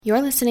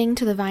You're listening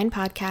to the Vine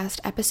Podcast,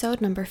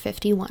 episode number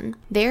 51.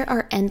 There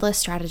are endless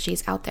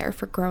strategies out there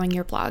for growing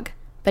your blog,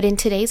 but in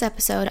today's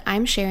episode,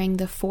 I'm sharing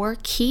the 4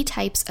 key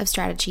types of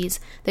strategies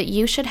that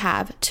you should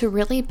have to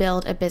really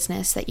build a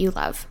business that you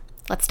love.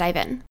 Let's dive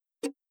in.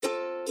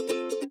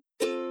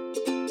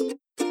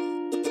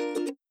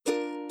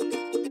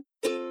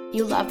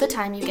 You love the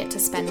time you get to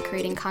spend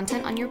creating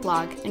content on your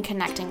blog and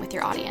connecting with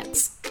your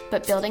audience.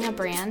 But building a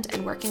brand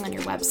and working on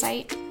your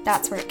website,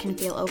 that's where it can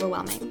feel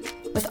overwhelming.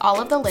 With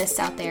all of the lists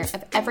out there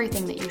of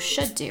everything that you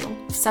should do,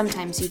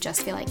 sometimes you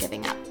just feel like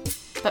giving up.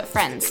 But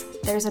friends,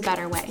 there's a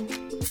better way.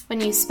 When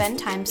you spend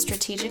time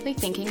strategically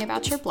thinking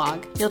about your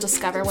blog, you'll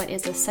discover what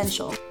is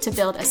essential to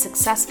build a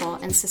successful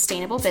and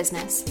sustainable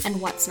business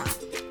and what's not.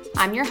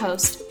 I'm your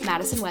host,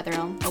 Madison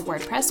Wetherill, a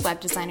WordPress web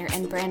designer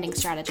and branding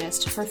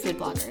strategist for food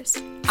bloggers.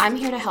 I'm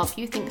here to help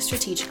you think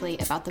strategically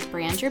about the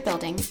brand you're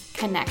building,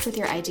 connect with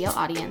your ideal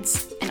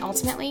audience, and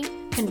ultimately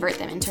convert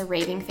them into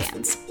raving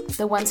fans,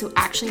 the ones who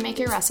actually make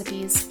your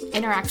recipes,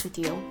 interact with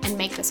you, and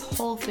make this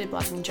whole food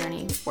blogging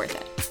journey worth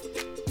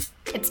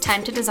it. It's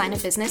time to design a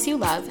business you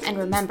love and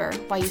remember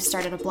why you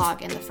started a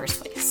blog in the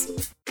first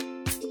place.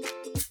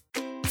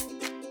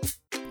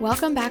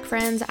 Welcome back,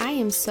 friends. I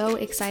am so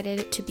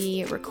excited to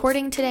be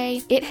recording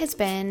today. It has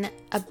been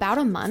about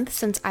a month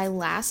since I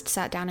last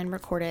sat down and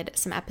recorded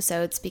some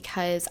episodes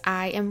because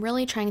I am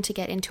really trying to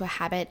get into a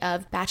habit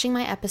of batching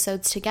my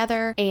episodes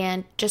together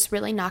and just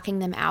really knocking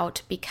them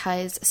out,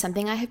 because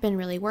something I have been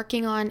really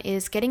working on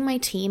is getting my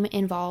team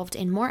involved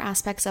in more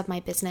aspects of my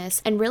business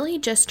and really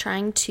just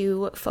trying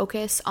to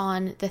focus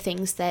on the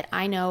things that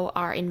I know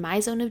are in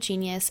my zone of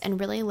genius and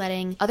really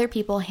letting other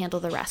people handle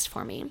the rest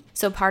for me.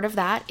 So part of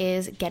that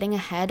is getting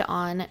ahead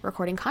on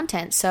recording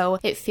content. So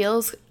it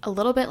feels a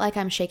little bit like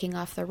I'm shaking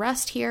off the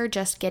rust here,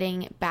 just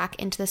getting back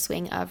into the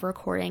swing of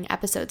recording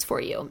episodes for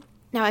you.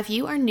 Now, if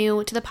you are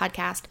new to the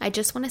podcast, I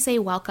just want to say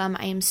welcome.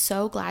 I am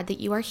so glad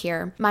that you are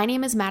here. My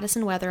name is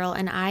Madison Wetherill,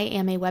 and I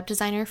am a web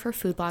designer for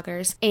food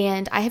bloggers,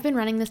 and I have been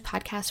running this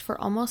podcast for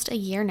almost a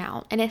year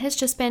now, and it has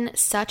just been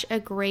such a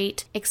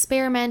great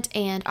experiment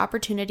and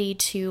opportunity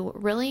to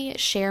really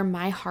share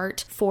my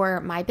heart for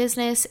my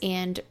business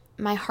and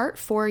my heart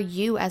for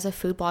you as a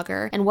food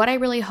blogger. And what I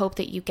really hope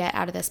that you get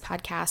out of this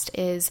podcast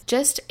is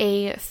just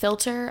a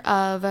filter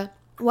of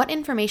what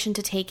information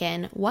to take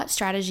in, what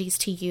strategies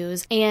to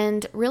use,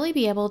 and really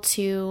be able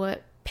to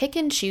pick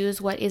and choose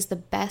what is the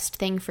best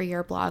thing for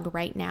your blog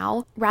right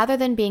now, rather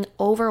than being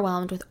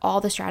overwhelmed with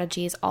all the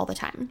strategies all the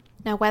time.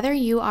 Now, whether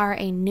you are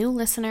a new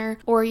listener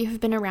or you have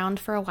been around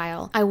for a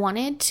while, I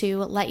wanted to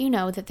let you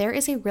know that there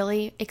is a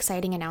really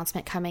exciting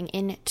announcement coming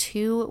in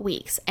 2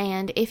 weeks.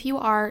 And if you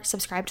are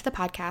subscribed to the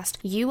podcast,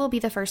 you will be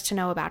the first to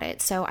know about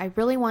it. So I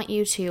really want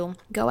you to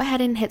go ahead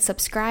and hit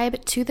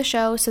subscribe to the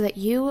show so that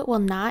you will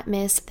not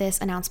miss this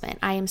announcement.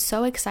 I am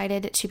so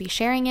excited to be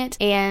sharing it,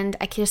 and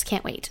I just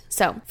can't wait.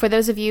 So for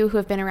those of you who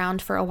have been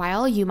around for a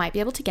while, you might be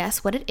able to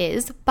guess what it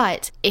is.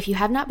 But if you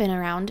have not been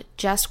around,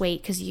 just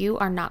wait, because you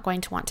are not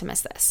going to want to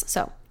miss this.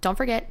 So don't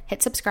forget,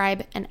 hit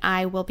subscribe, and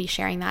I will be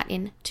sharing that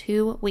in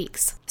 2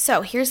 weeks.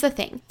 So here's the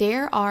thing.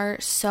 There are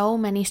so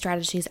many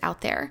strategies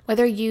out there.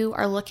 Whether you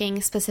are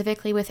looking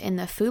specifically within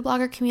the food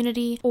blogger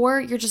community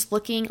or you're just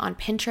looking on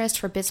Pinterest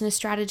for business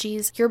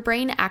strategies, your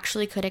brain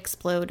actually could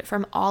explode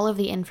from all of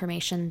the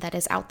information that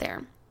is out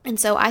there. And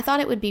so I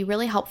thought it would be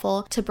really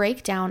helpful to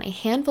break down a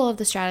handful of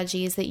the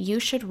strategies that you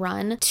should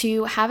run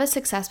to have a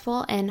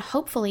successful and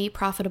hopefully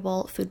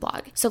profitable food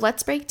blog. So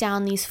let's break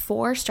down these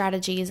 4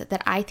 strategies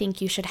that I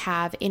think you should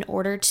have in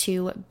order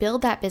to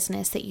build that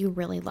business that you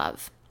really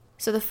love.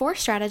 So the 4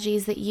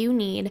 strategies that you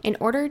need in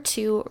order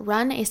to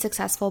run a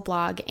successful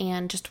blog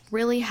and just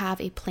really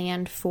have a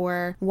plan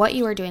for what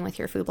you are doing with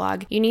your food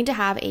blog. You need to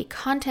have a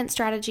content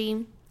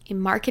strategy, a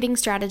marketing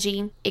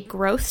strategy, a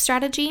growth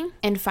strategy,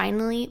 and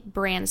finally,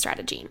 brand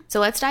strategy. So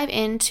let's dive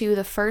into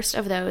the first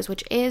of those,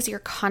 which is your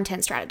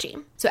content strategy.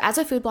 So as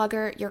a food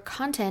blogger, your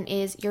content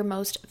is your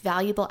most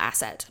valuable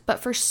asset. But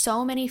for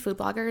so many food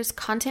bloggers,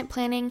 content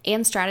planning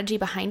and strategy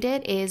behind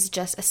it is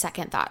just a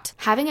second thought.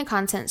 Having a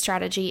content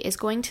strategy is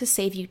going to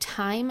save you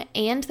time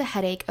and the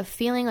headache of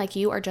feeling like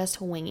you are just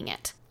winging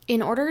it.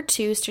 In order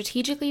to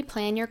strategically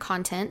plan your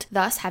content,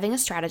 thus having a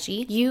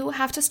strategy, you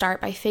have to start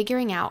by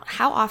figuring out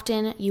how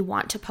often you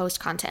want to post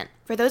content.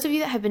 For those of you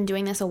that have been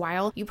doing this a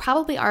while, you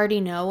probably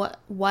already know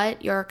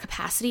what your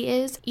capacity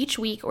is each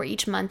week or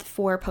each month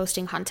for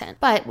posting content.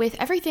 But with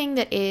everything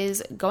that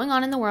is going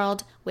on in the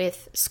world,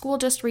 with school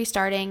just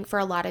restarting for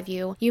a lot of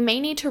you, you may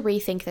need to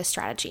rethink this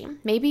strategy.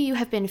 Maybe you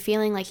have been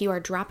feeling like you are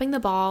dropping the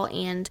ball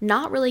and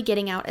not really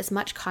getting out as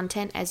much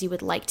content as you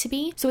would like to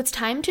be. So it's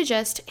time to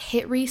just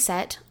hit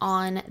reset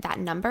on that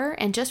number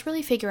and just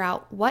really figure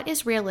out what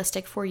is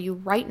realistic for you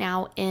right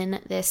now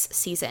in this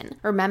season.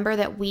 Remember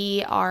that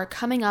we are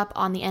coming up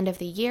on the end of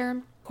the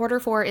year.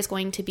 Q4 is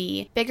going to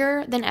be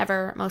bigger than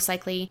ever, most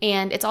likely,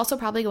 and it's also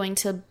probably going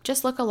to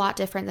just look a lot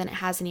different than it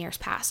has in years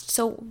past.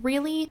 So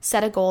really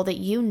set a goal that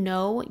you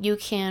know you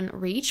can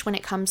reach when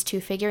it comes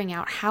to figuring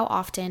out how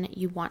often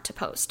you want to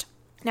post.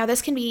 Now,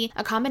 this can be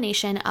a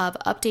combination of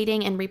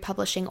updating and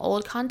republishing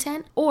old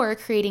content or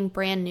creating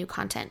brand new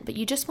content, but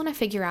you just want to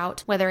figure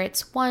out whether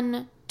it's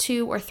 1,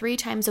 2, or 3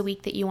 times a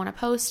week that you want to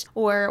post,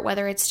 or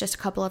whether it's just a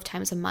couple of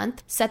times a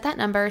month. Set that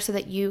number so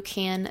that you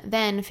can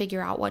then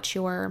figure out what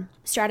your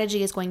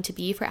strategy is going to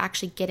be for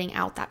actually getting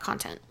out that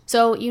content.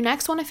 So you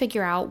next want to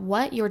figure out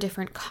what your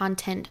different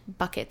content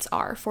buckets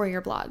are for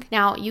your blog.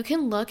 Now, you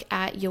can look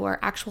at your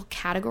actual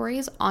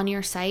categories on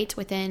your site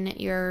within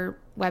your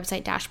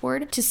website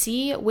dashboard to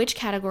see which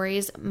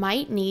categories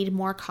might need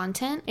more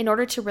content in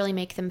order to really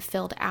make them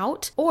filled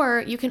out,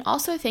 or you can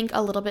also think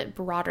a little bit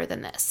broader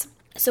than this.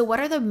 So what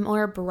are the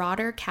more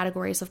broader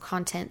categories of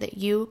content that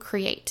you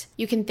create?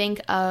 You can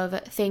think of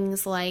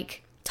things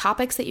like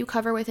topics that you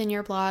cover within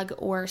your blog,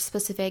 or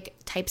specific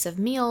types of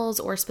meals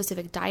or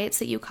specific diets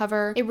that you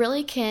cover. It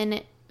really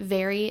can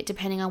vary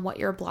depending on what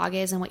your blog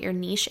is and what your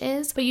niche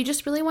is, but you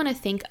just really want to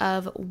think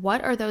of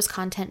what are those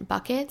content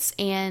buckets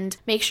and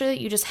make sure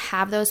that you just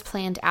have those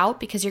planned out,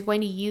 because you're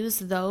going to use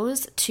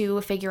those to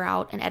figure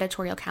out an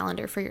editorial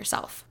calendar for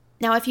yourself.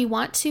 Now, if you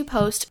want to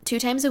post 2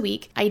 times a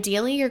week,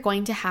 ideally you're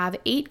going to have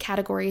 8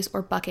 categories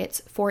or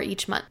buckets for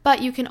each month,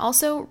 but you can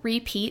also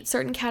repeat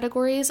certain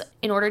categories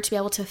in order to be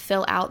able to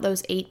fill out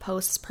those 8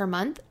 posts per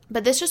month.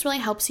 But this just really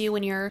helps you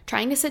when you're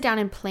trying to sit down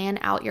and plan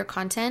out your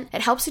content.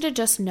 It helps you to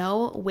just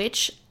know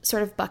which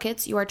sort of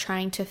buckets you are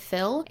trying to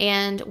fill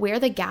and where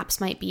the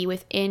gaps might be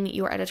within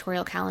your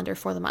editorial calendar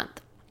for the month.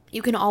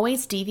 You can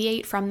always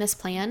deviate from this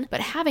plan, but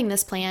having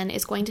this plan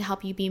is going to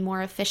help you be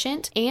more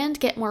efficient and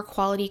get more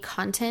quality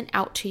content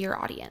out to your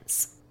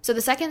audience. So the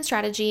second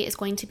strategy is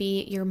going to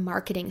be your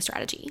marketing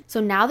strategy.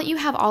 So now that you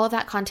have all of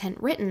that content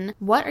written,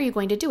 what are you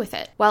going to do with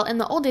it? Well, in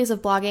the old days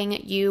of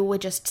blogging, you would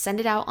just send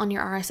it out on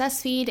your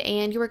RSS feed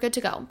and you were good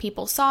to go.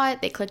 People saw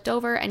it, they clicked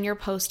over, and your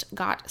post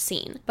got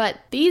seen. But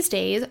these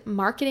days,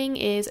 marketing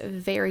is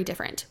very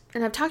different.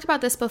 And I've talked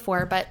about this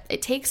before, but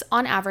it takes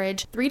on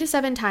average 3 to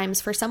 7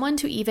 times for someone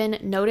to even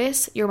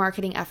notice your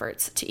marketing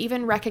efforts, to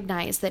even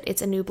recognize that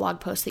it's a new blog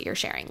post that you're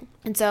sharing.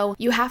 And so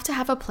you have to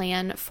have a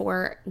plan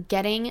for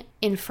getting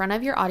in front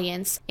of your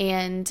audience.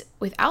 And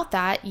without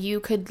that,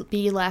 you could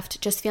be left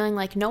just feeling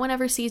like no one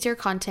ever sees your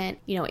content.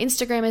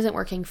 Instagram isn't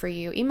working for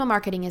you, email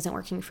marketing isn't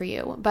working for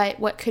you. But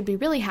what could be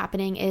really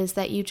happening is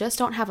that you just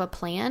don't have a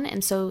plan.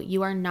 And so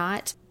you are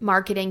not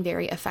marketing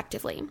very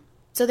effectively.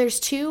 So there's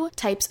 2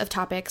 types of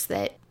topics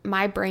that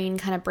my brain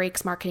kind of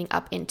breaks marketing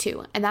up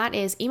into, and that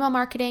is email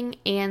marketing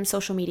and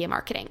social media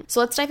marketing. So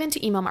let's dive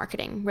into email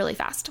marketing really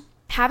fast.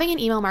 Having an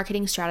email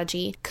marketing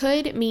strategy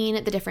could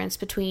mean the difference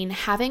between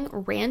having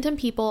random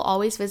people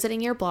always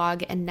visiting your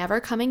blog and never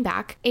coming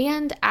back,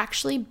 and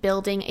actually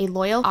building a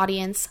loyal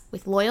audience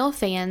with loyal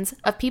fans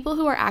of people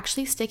who are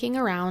actually sticking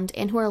around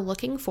and who are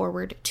looking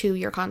forward to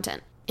your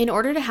content. In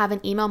order to have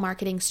an email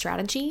marketing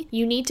strategy,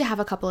 you need to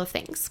have a couple of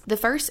things. The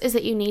first is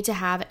that you need to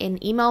have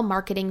an email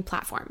marketing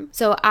platform.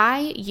 So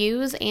I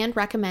use and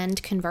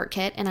recommend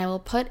ConvertKit, and I will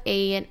put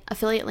an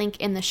affiliate link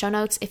in the show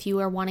notes if you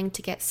are wanting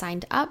to get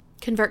signed up.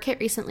 ConvertKit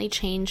recently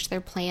changed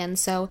their plan,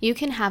 so you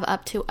can have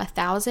up to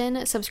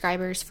 1,000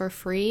 subscribers for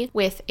free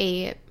with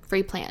a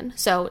free plan.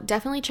 So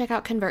definitely check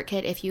out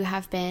ConvertKit if you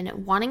have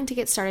been wanting to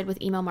get started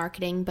with email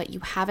marketing, but you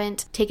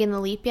haven't taken the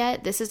leap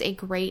yet. This is a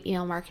great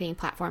email marketing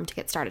platform to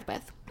get started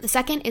with. The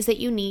second is that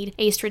you need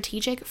a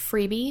strategic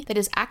freebie that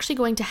is actually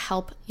going to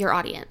help your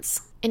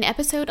audience. In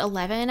episode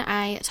 11,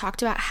 I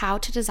talked about how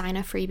to design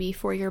a freebie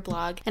for your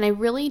blog, and I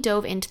really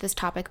dove into this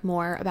topic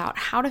more about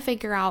how to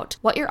figure out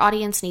what your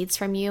audience needs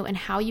from you and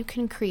how you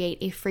can create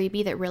a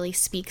freebie that really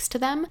speaks to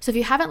them. So if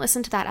you haven't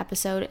listened to that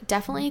episode,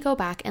 definitely go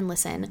back and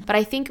listen. But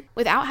I think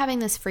without having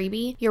this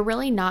freebie, you're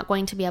really not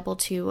going to be able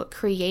to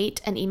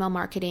create an email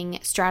marketing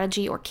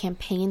strategy or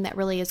campaign that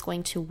really is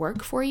going to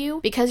work for you,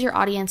 because your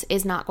audience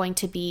is not going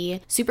to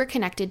be super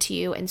connected to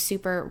you and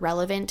super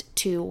relevant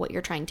to what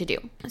you're trying to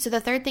do. So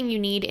the third thing you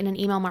need in an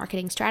email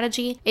marketing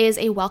strategy is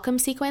a welcome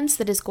sequence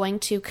that is going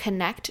to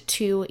connect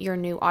to your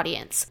new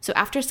audience. So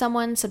after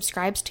someone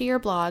subscribes to your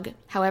blog,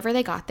 however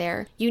they got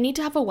there, you need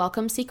to have a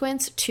welcome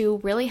sequence to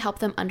really help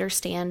them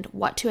understand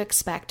what to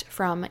expect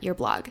from your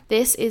blog.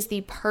 This is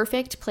the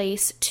perfect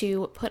place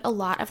to put a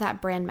lot of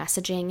that brand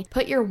messaging,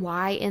 put your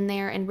why in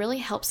there, and really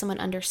help someone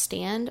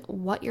understand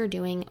what you're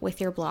doing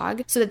with your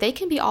blog so that they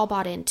can be all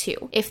bought in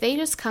too. If they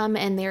just come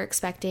and they're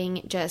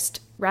expecting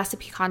just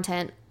recipe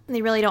content,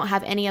 they really don't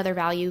have any other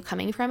value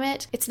coming from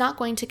it, it's not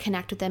going to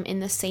connect with them in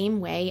the same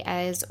way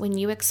as when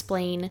you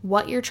explain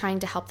what you're trying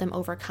to help them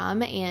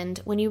overcome, and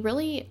when you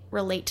really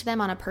relate to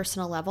them on a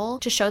personal level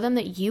to show them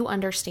that you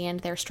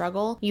understand their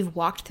struggle, you've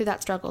walked through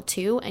that struggle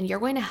too, and you're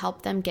going to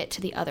help them get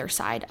to the other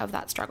side of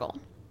that struggle.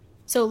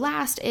 So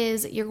last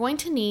is you're going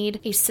to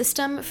need a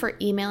system for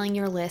emailing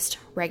your list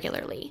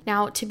regularly.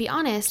 Now, to be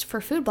honest,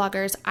 for food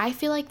bloggers, I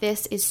feel like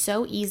this is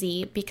so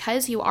easy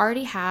because you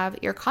already have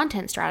your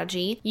content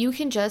strategy. You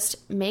can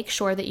just make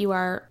sure that you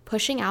are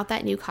pushing out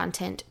that new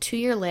content to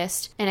your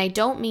list. And I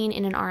don't mean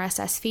in an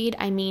RSS feed,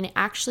 I mean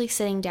actually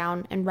sitting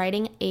down and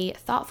writing a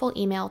thoughtful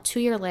email to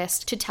your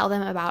list to tell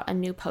them about a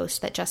new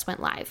post that just went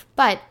live.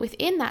 But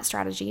within that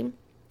strategy,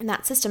 in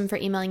that system for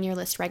emailing your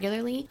list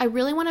regularly, I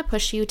really want to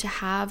push you to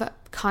have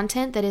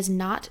content that is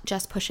not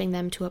just pushing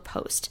them to a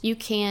post. You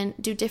can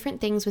do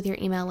different things with your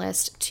email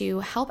list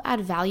to help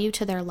add value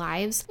to their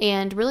lives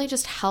and really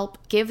just help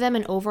give them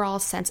an overall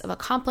sense of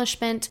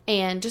accomplishment,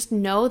 and just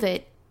know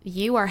that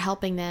you are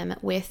helping them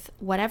with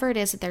whatever it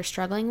is that they're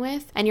struggling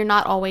with, and you're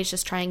not always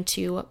just trying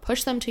to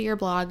push them to your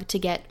blog to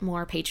get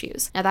more page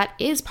views. Now, that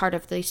is part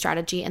of the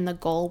strategy and the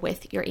goal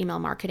with your email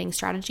marketing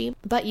strategy,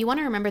 but you want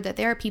to remember that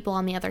there are people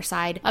on the other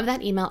side of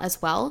that email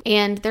as well,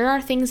 and there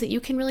are things that you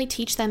can really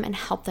teach them and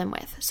help them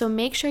with. So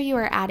make sure you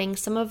are adding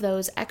some of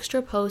those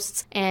extra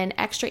posts and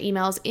extra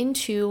emails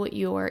into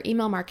your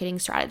email marketing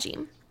strategy.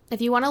 If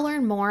you want to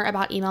learn more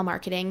about email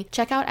marketing,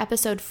 check out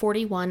episode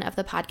 41 of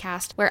the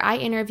podcast, where I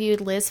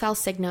interviewed Liz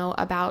Falsigno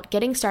about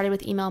getting started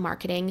with email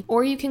marketing,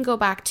 or you can go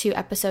back to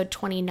episode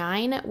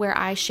 29, where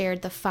I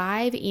shared the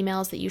 5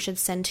 emails that you should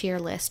send to your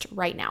list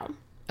right now.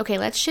 Okay,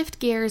 let's shift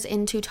gears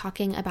into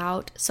talking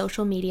about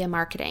social media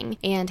marketing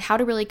and how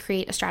to really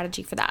create a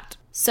strategy for that.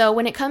 So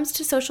when it comes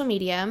to social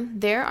media,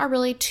 there are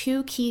really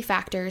 2 key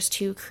factors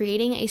to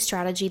creating a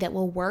strategy that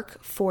will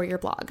work for your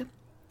blog.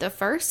 The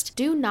first,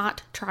 do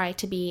not try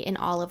to be in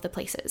all of the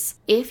places.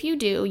 If you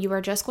do, you are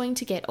just going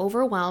to get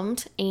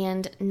overwhelmed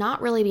and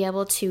not really be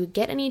able to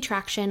get any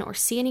traction or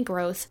see any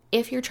growth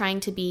if you're trying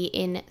to be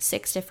in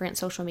 6 different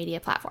social media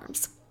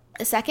platforms.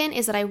 The second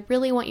is that I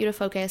really want you to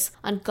focus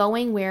on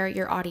going where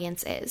your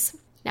audience is.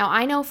 Now,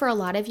 I know for a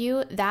lot of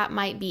you, that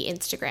might be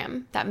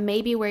Instagram. That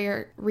may be where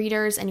your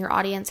readers and your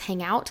audience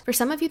hang out. For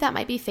some of you, that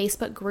might be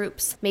Facebook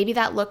groups. Maybe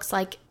that looks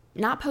like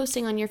not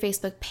posting on your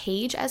Facebook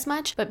page as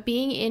much, but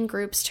being in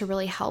groups to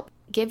really help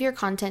give your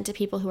content to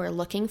people who are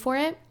looking for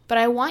it. But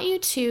I want you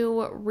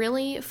to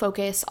really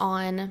focus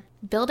on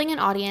building an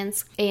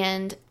audience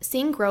and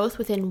seeing growth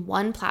within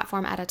one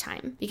platform at a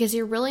time, because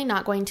you're really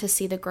not going to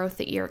see the growth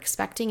that you're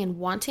expecting and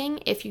wanting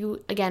if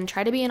you, again,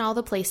 try to be in all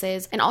the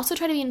places and also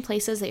try to be in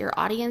places that your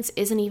audience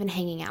isn't even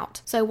hanging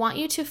out. So I want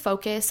you to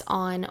focus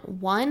on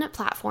one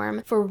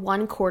platform for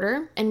one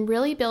quarter and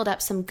really build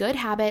up some good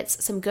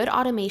habits, some good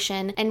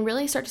automation, and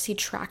really start to see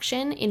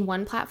traction in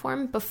one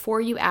platform before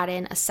you add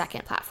in a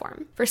second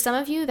platform. For some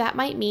of you, that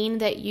might mean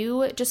that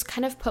you just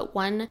kind of put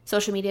one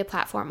social media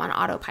platform on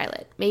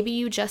autopilot. Maybe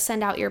you just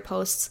send out your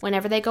posts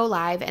whenever they go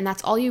live, and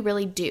that's all you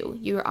really do.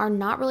 You are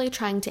not really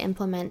trying to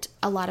implement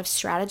a lot of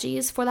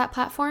strategies for that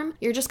platform.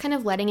 You're just kind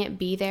of letting it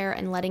be there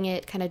and letting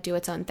it kind of do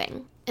its own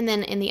thing. And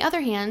then in the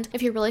other hand,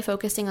 if you're really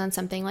focusing on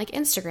something like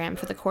Instagram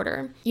for the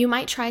quarter, you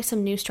might try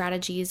some new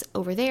strategies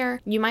over there.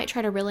 You might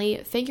try to really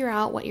figure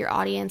out what your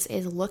audience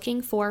is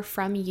looking for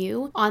from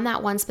you on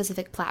that one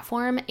specific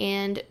platform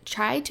and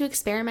try to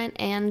experiment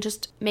and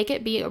just make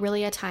it be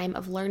really a time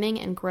of learning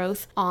and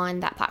growth on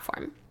that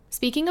platform.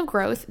 Speaking of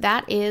growth,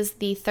 that is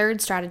the third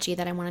strategy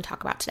that I want to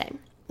talk about today.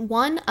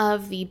 One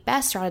of the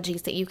best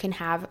strategies that you can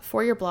have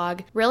for your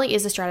blog really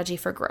is a strategy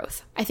for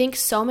growth. I think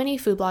so many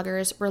food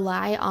bloggers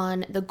rely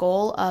on the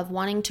goal of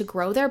wanting to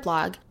grow their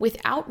blog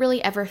without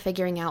really ever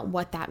figuring out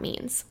what that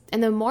means.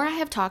 And the more I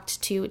have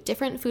talked to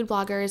different food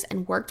bloggers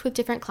and worked with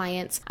different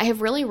clients, I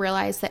have really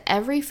realized that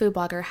every food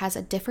blogger has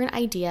a different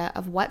idea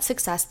of what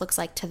success looks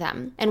like to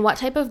them and what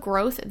type of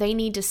growth they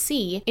need to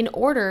see in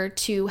order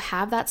to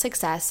have that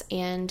success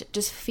and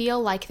just feel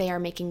like they are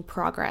making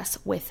progress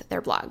with their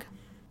blog.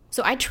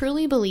 So I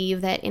truly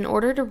believe that in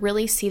order to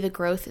really see the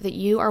growth that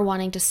you are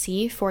wanting to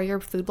see for your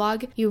food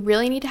blog, you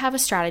really need to have a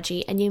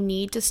strategy and you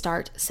need to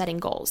start setting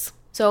goals.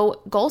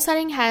 So goal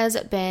setting has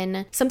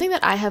been something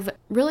that I have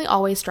really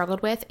always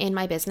struggled with in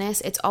my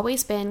business. It's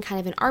always been kind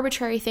of an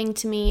arbitrary thing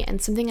to me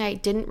and something I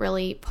didn't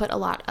really put a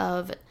lot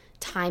of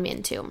time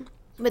into.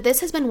 But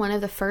this has been one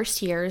of the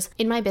first years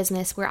in my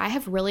business where I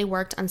have really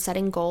worked on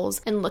setting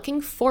goals and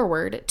looking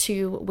forward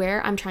to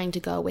where I'm trying to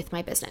go with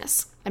my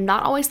business. I'm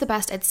not always the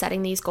best at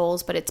setting these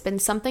goals, but it's been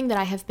something that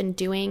I have been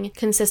doing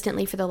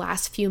consistently for the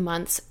last few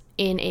months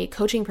in a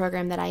coaching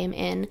program that I am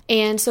in.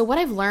 And so what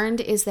I've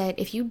learned is that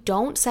if you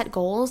don't set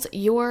goals,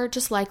 you're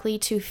just likely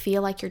to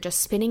feel like you're just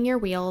spinning your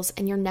wheels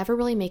and you're never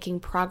really making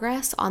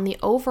progress on the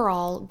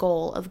overall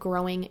goal of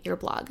growing your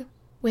blog.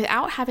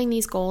 Without having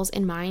these goals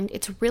in mind,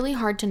 it's really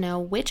hard to know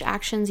which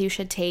actions you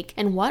should take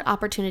and what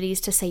opportunities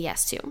to say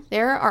yes to.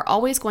 There are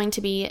always going to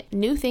be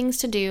new things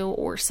to do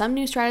or some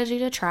new strategy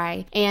to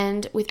try,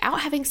 and without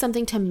having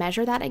something to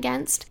measure that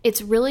against,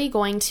 it's really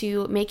going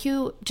to make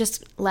you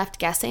just left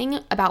guessing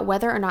about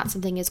whether or not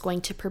something is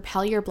going to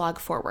propel your blog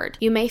forward.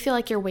 You may feel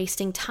like you're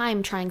wasting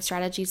time trying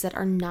strategies that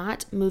are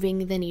not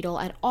moving the needle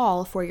at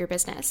all for your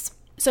business.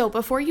 So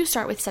before you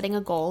start with setting a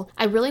goal,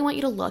 I really want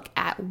you to look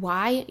at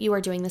why you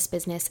are doing this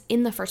business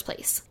in the first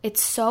place.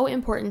 It's so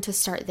important to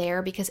start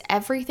there because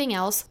everything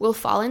else will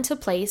fall into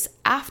place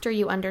after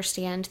you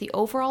understand the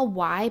overall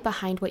why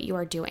behind what you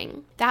are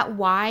doing. That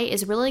why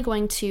is really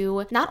going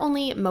to not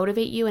only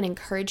motivate you and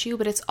encourage you,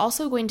 but it's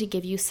also going to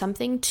give you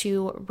something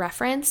to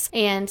reference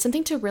and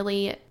something to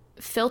really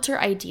filter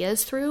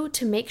ideas through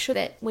to make sure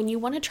that when you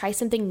want to try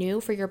something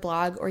new for your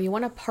blog or you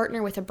want to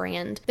partner with a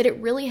brand, that it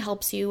really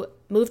helps you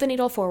move the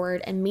needle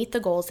forward and meet the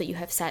goals that you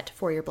have set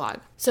for your blog.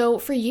 So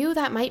for you,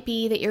 that might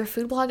be that your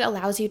food blog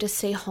allows you to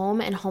stay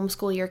home and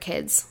homeschool your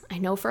kids. I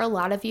know for a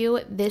lot of you,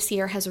 this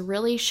year has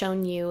really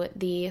shown you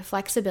the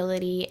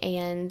flexibility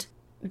and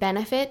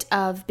benefit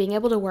of being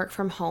able to work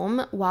from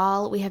home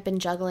while we have been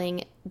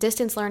juggling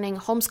distance learning,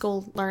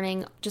 homeschool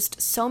learning,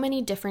 just so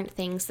many different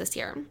things this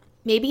year.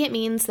 Maybe it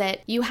means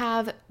that you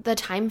have the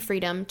time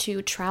freedom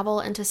to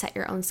travel and to set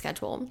your own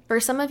schedule. For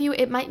some of you,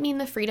 it might mean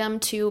the freedom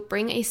to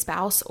bring a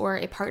spouse or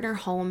a partner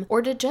home,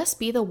 or to just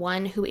be the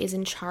one who is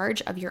in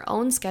charge of your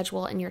own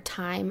schedule and your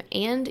time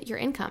and your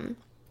income.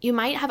 You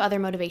might have other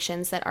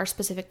motivations that are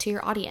specific to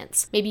your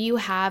audience. Maybe you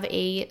have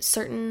a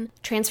certain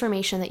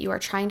transformation that you are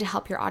trying to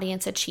help your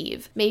audience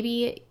achieve.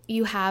 Maybe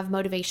you have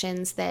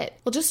motivations that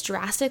will just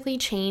drastically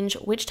change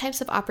which types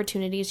of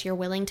opportunities you're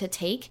willing to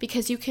take,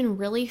 because you can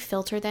really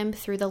filter them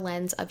through the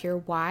lens of your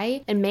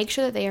why and make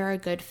sure that they are a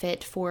good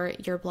fit for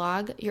your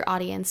blog, your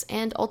audience,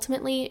 and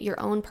ultimately your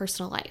own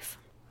personal life.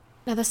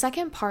 Now, the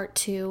second part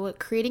to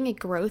creating a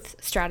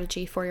growth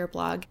strategy for your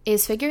blog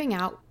is figuring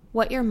out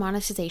what your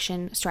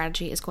monetization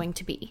strategy is going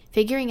to be.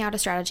 Figuring out a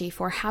strategy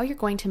for how you're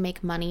going to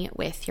make money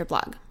with your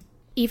blog.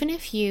 Even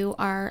if you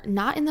are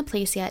not in the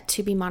place yet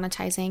to be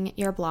monetizing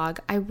your blog,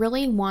 I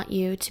really want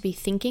you to be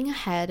thinking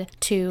ahead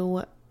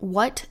to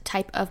what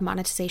type of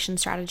monetization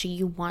strategy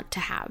you want to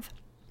have.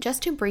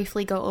 Just to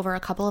briefly go over a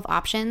couple of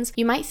options,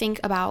 you might think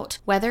about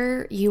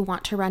whether you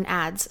want to run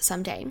ads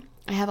someday.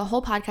 I have a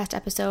whole podcast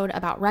episode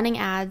about running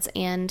ads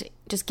and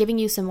just giving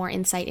you some more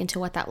insight into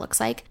what that looks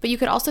like. But you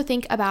could also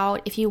think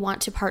about if you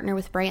want to partner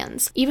with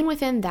brands. Even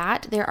within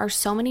that, there are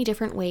so many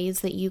different ways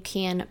that you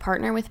can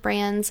partner with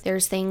brands.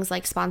 There's things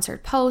like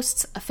sponsored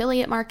posts,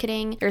 affiliate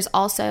marketing. There's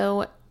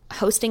also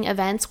hosting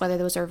events, whether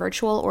those are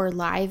virtual or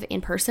live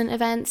in-person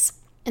events.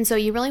 And so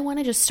you really want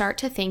to just start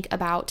to think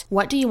about,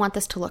 what do you want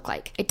this to look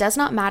like? It does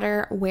not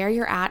matter where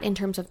you're at in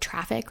terms of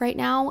traffic right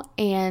now,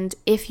 and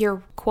if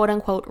you're quote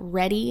unquote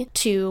ready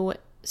to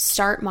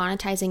start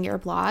monetizing your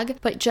blog,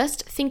 but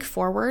just think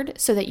forward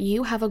so that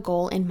you have a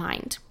goal in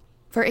mind.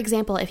 For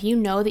example, if you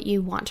know that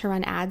you want to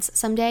run ads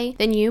someday,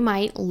 then you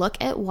might look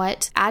at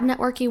what ad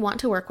network you want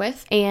to work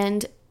with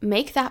and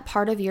make that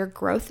part of your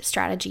growth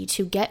strategy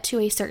to get to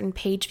a certain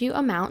page view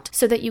amount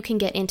so that you can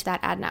get into that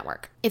ad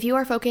network. If you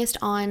are focused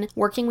on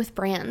working with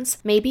brands,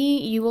 maybe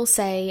you will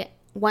say,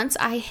 once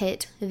I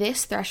hit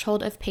this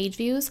threshold of page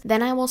views,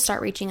 then I will start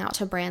reaching out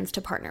to brands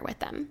to partner with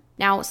them.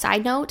 Now,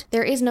 side note,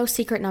 there is no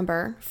secret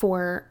number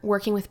for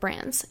working with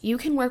brands. You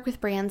can work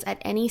with brands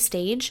at any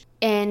stage,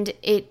 and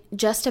it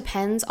just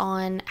depends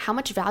on how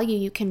much value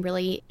you can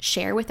really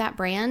share with that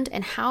brand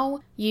and how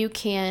you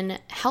can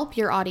help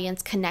your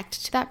audience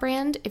connect to that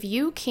brand. If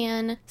you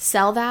can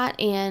sell that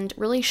and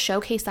really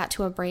showcase that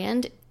to a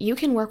brand, you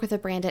can work with a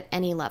brand at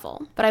any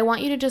level. But I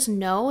want you to just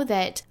know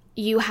that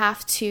you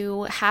have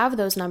to have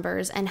those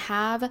numbers and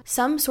have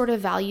some sort of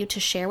value to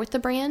share with the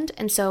brand.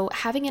 And so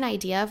having an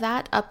idea of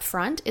that up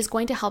front is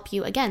going to help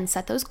you, again,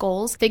 set those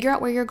goals, figure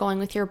out where you're going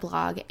with your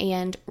blog,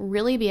 and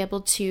really be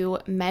able to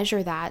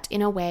measure that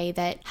in a way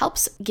that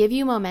helps give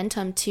you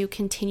momentum to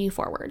continue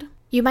forward.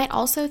 You might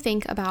also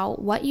think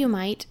about what you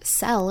might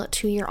sell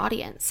to your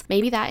audience.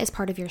 Maybe that is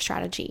part of your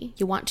strategy.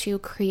 You want to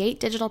create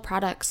digital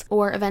products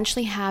or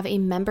eventually have a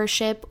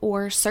membership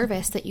or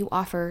service that you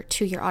offer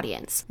to your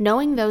audience.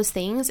 Knowing those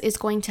things is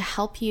going to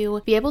help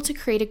you be able to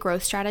create a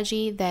growth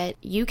strategy that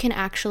you can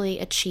actually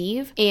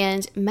achieve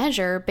and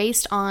measure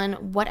based on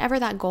whatever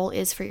that goal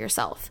is for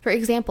yourself. For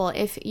example,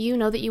 if you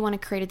know that you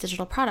want to create a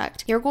digital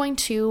product, you're going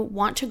to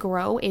want to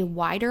grow a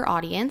wider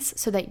audience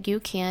so that you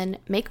can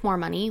make more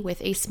money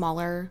with a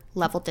smaller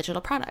level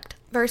digital product.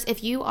 Versus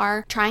if you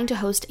are trying to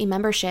host a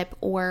membership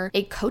or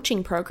a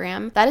coaching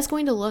program, that is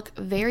going to look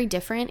very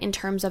different in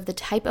terms of the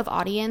type of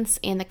audience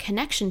and the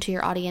connection to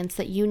your audience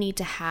that you need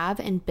to have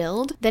and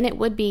build than it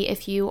would be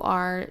if you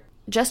are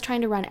just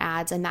trying to run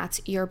ads and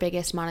that's your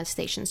biggest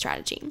monetization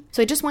strategy.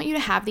 So I just want you to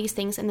have these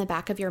things in the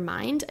back of your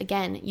mind.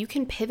 Again, you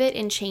can pivot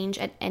and change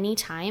at any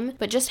time,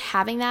 but just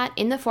having that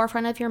in the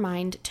forefront of your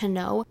mind to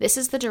know this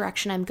is the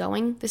direction I'm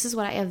going, this is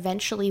what I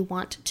eventually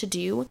want to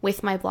do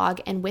with my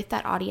blog and with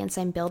that audience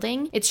I'm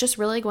building, it's just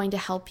really going to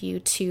help you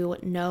to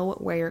know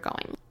where you're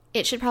going.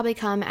 It should probably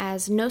come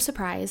as no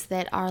surprise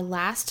that our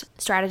last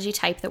strategy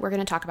type that we're going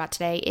to talk about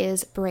today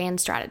is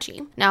brand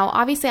strategy. Now,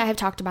 obviously, I have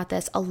talked about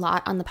this a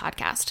lot on the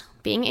podcast.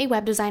 Being a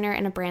web designer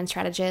and a brand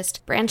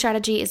strategist, brand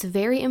strategy is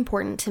very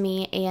important to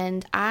me,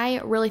 and I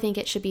really think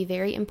it should be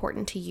very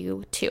important to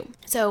you too.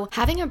 So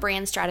having a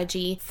brand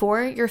strategy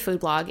for your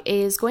food blog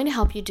is going to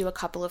help you do a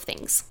couple of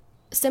things.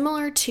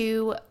 Similar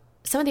to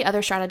some of the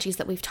other strategies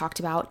that we've talked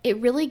about, it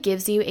really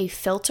gives you a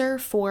filter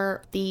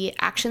for the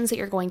actions that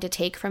you're going to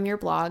take from your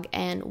blog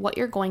and what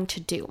you're going to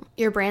do.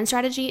 Your brand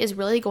strategy is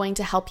really going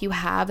to help you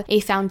have a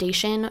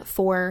foundation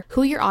for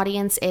who your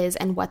audience is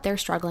and what they're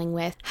struggling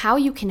with, how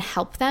you can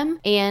help them,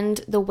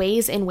 and the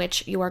ways in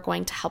which you are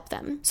going to help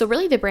them. So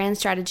really the brand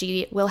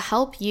strategy will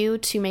help you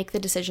to make the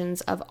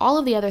decisions of all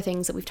of the other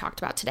things that we've talked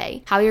about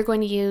today. How you're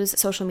going to use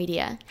social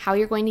media, how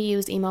you're going to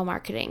use email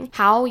marketing,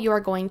 how you are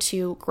going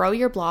to grow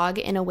your blog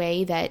in a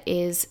way that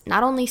is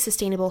not only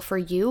sustainable for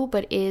you,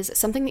 but is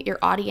something that your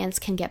audience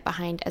can get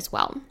behind as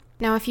well.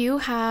 Now, if you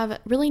have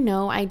really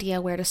no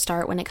idea where to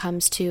start when it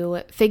comes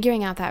to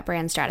figuring out that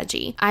brand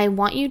strategy, I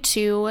want you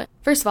to,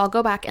 first of all,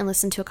 go back and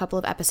listen to a couple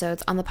of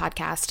episodes on the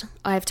podcast.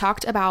 I've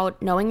talked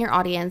about knowing your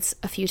audience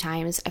a few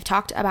times. I've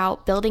talked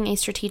about building a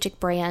strategic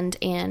brand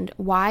and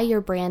why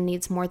your brand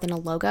needs more than a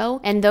logo.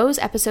 And those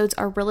episodes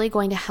are really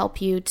going to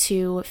help you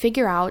to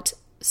figure out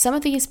some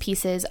of these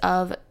pieces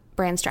of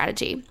brand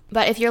strategy.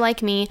 But if you're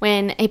like me,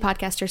 when a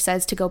podcaster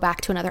says to go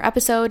back to another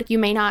episode, you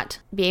may not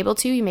be able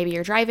to, maybe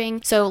you're driving.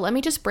 So let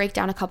me just break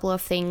down a couple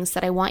of things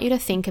that I want you to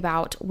think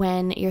about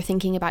when you're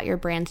thinking about your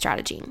brand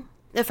strategy.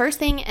 The first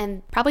thing,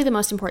 and probably the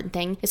most important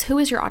thing, is who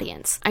is your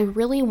audience? I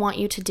really want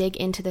you to dig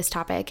into this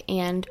topic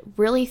and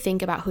really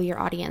think about who your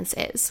audience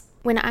is.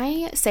 When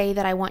I say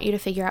that I want you to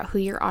figure out who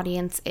your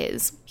audience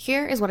is,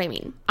 here is what I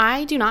mean.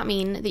 I do not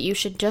mean that you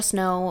should just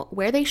know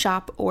where they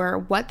shop or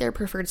what their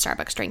preferred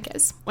Starbucks drink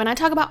is. When I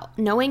talk about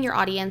knowing your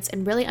audience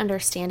and really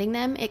understanding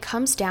them, it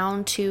comes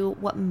down to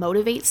what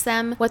motivates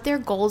them, what their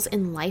goals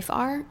in life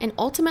are, and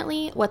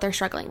ultimately what they're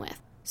struggling with.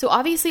 So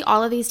obviously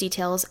all of these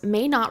details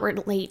may not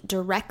relate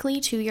directly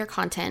to your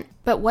content,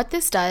 but what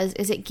this does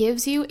is it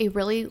gives you a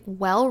really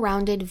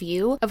well-rounded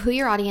view of who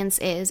your audience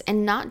is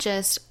and not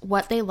just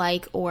what they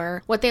like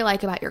or what they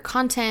like about your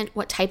content,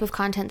 what type of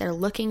content they're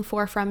looking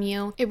for from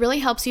you. It really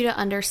helps you to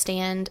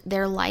understand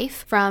their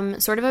life from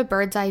sort of a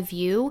bird's eye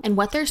view and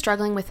what they're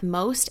struggling with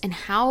most and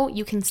how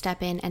you can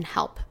step in and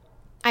help.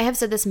 I have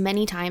said this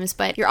many times,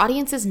 but your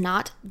audience is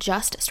not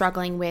just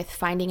struggling with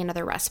finding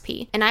another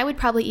recipe. And I would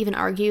probably even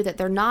argue that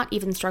they're not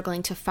even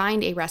struggling to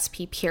find a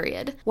recipe,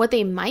 period. What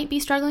they might be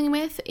struggling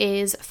with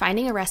is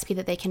finding a recipe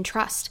that they can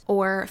trust,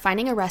 or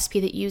finding a recipe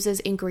that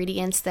uses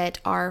ingredients that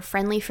are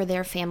friendly for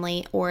their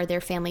family or their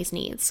family's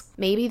needs.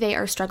 Maybe they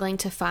are struggling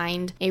to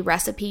find a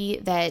recipe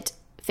that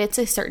fits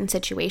a certain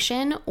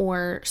situation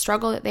or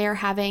struggle that they are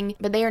having,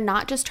 but they are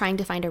not just trying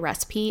to find a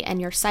recipe, and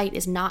your site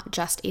is not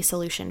just a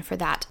solution for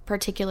that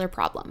particular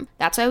problem.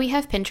 That's why we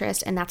have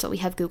Pinterest, and that's what we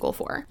have Google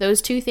for.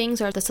 Those two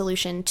things are the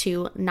solution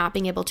to not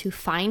being able to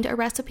find a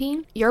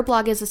recipe. Your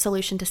blog is a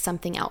solution to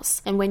something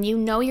else. And when you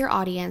know your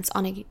audience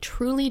on a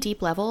truly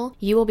deep level,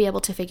 you will be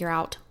able to figure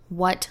out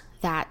what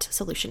that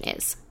solution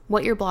is,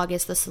 what your blog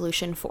is the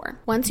solution for.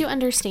 Once you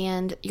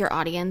understand your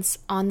audience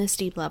on this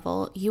deep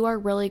level, you are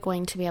really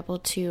going to be able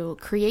to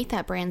create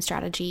that brand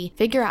strategy,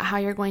 figure out how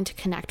you're going to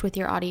connect with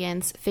your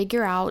audience,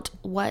 figure out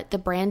what the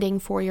branding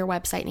for your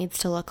website needs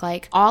to look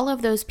like. All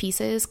of those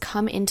pieces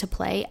come into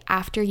play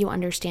after you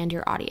understand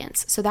your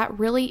audience. So that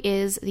really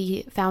is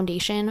the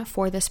foundation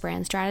for this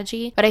brand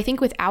strategy. But I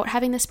think without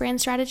having this brand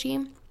strategy,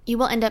 you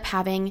will end up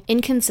having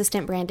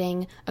inconsistent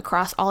branding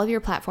across all of your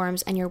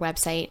platforms and your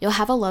website. You'll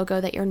have a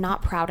logo that you're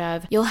not proud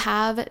of. You'll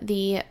have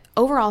the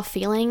overall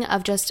feeling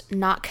of just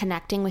not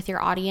connecting with your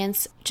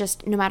audience,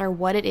 just no matter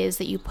what it is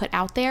that you put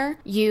out there.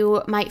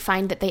 You might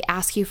find that they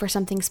ask you for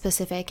something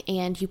specific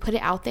and you put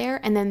it out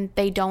there and then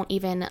they don't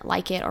even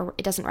like it or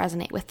it doesn't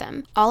resonate with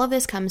them. All of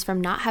this comes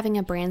from not having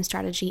a brand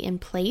strategy in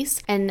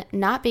place and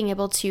not being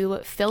able to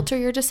filter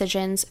your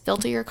decisions,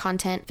 filter your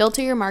content,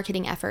 filter your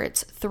marketing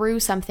efforts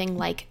through something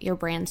like your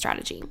brand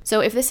strategy.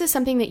 So if this is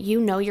something that you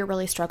know you're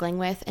really struggling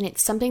with and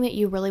it's something that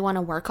you really want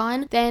to work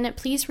on, then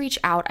please reach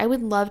out. I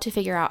would love to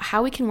figure out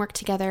how we can work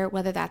together,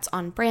 whether that's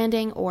on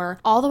branding or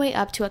all the way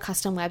up to a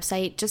custom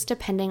website, just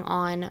depending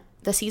on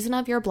the season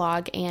of your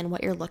blog and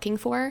what you're looking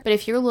for. But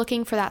if you're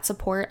looking for that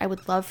support, I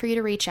would love for you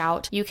to reach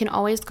out. You can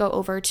always go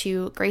over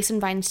to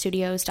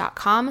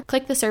graceandvinestudios.com,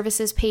 click the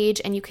services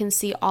page, and you can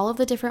see all of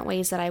the different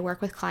ways that I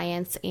work with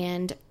clients,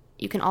 and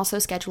you can also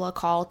schedule a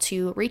call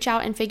to reach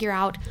out and figure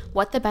out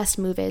what the best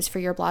move is for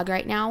your blog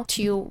right now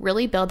to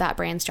really build that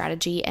brand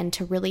strategy and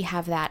to really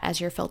have that as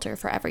your filter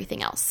for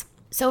everything else.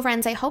 So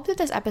friends, I hope that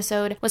this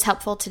episode was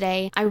helpful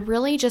today. I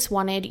really just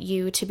wanted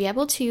you to be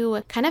able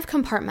to kind of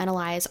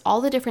compartmentalize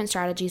all the different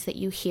strategies that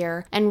you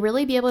hear and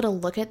really be able to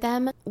look at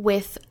them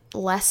with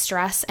less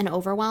stress and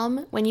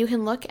overwhelm when you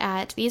can look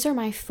at, these are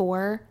my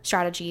 4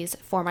 strategies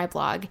for my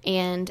blog,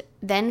 and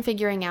then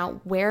figuring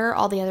out where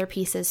all the other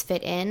pieces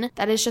fit in.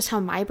 That is just how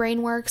my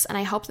brain works, and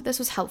I hope that this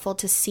was helpful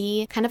to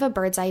see kind of a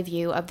bird's eye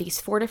view of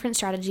these 4 different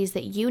strategies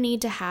that you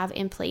need to have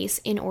in place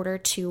in order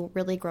to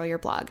really grow your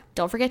blog.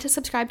 Don't forget to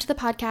subscribe to the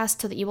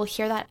podcast so that you will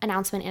hear that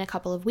announcement in a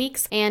couple of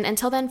weeks. And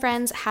until then,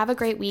 friends, have a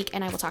great week,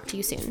 and I will talk to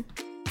you soon.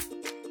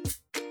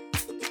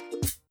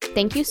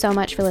 Thank you so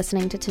much for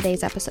listening to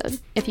today's episode.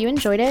 If you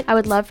enjoyed it, I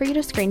would love for you to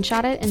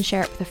screenshot it and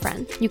share it with a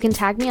friend. You can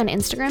tag me on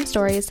Instagram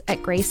stories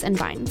at Grace and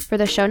Vine. For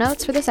the show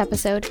notes for this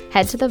episode,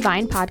 head to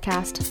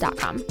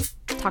thevinepodcast.com.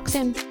 Talk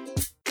soon.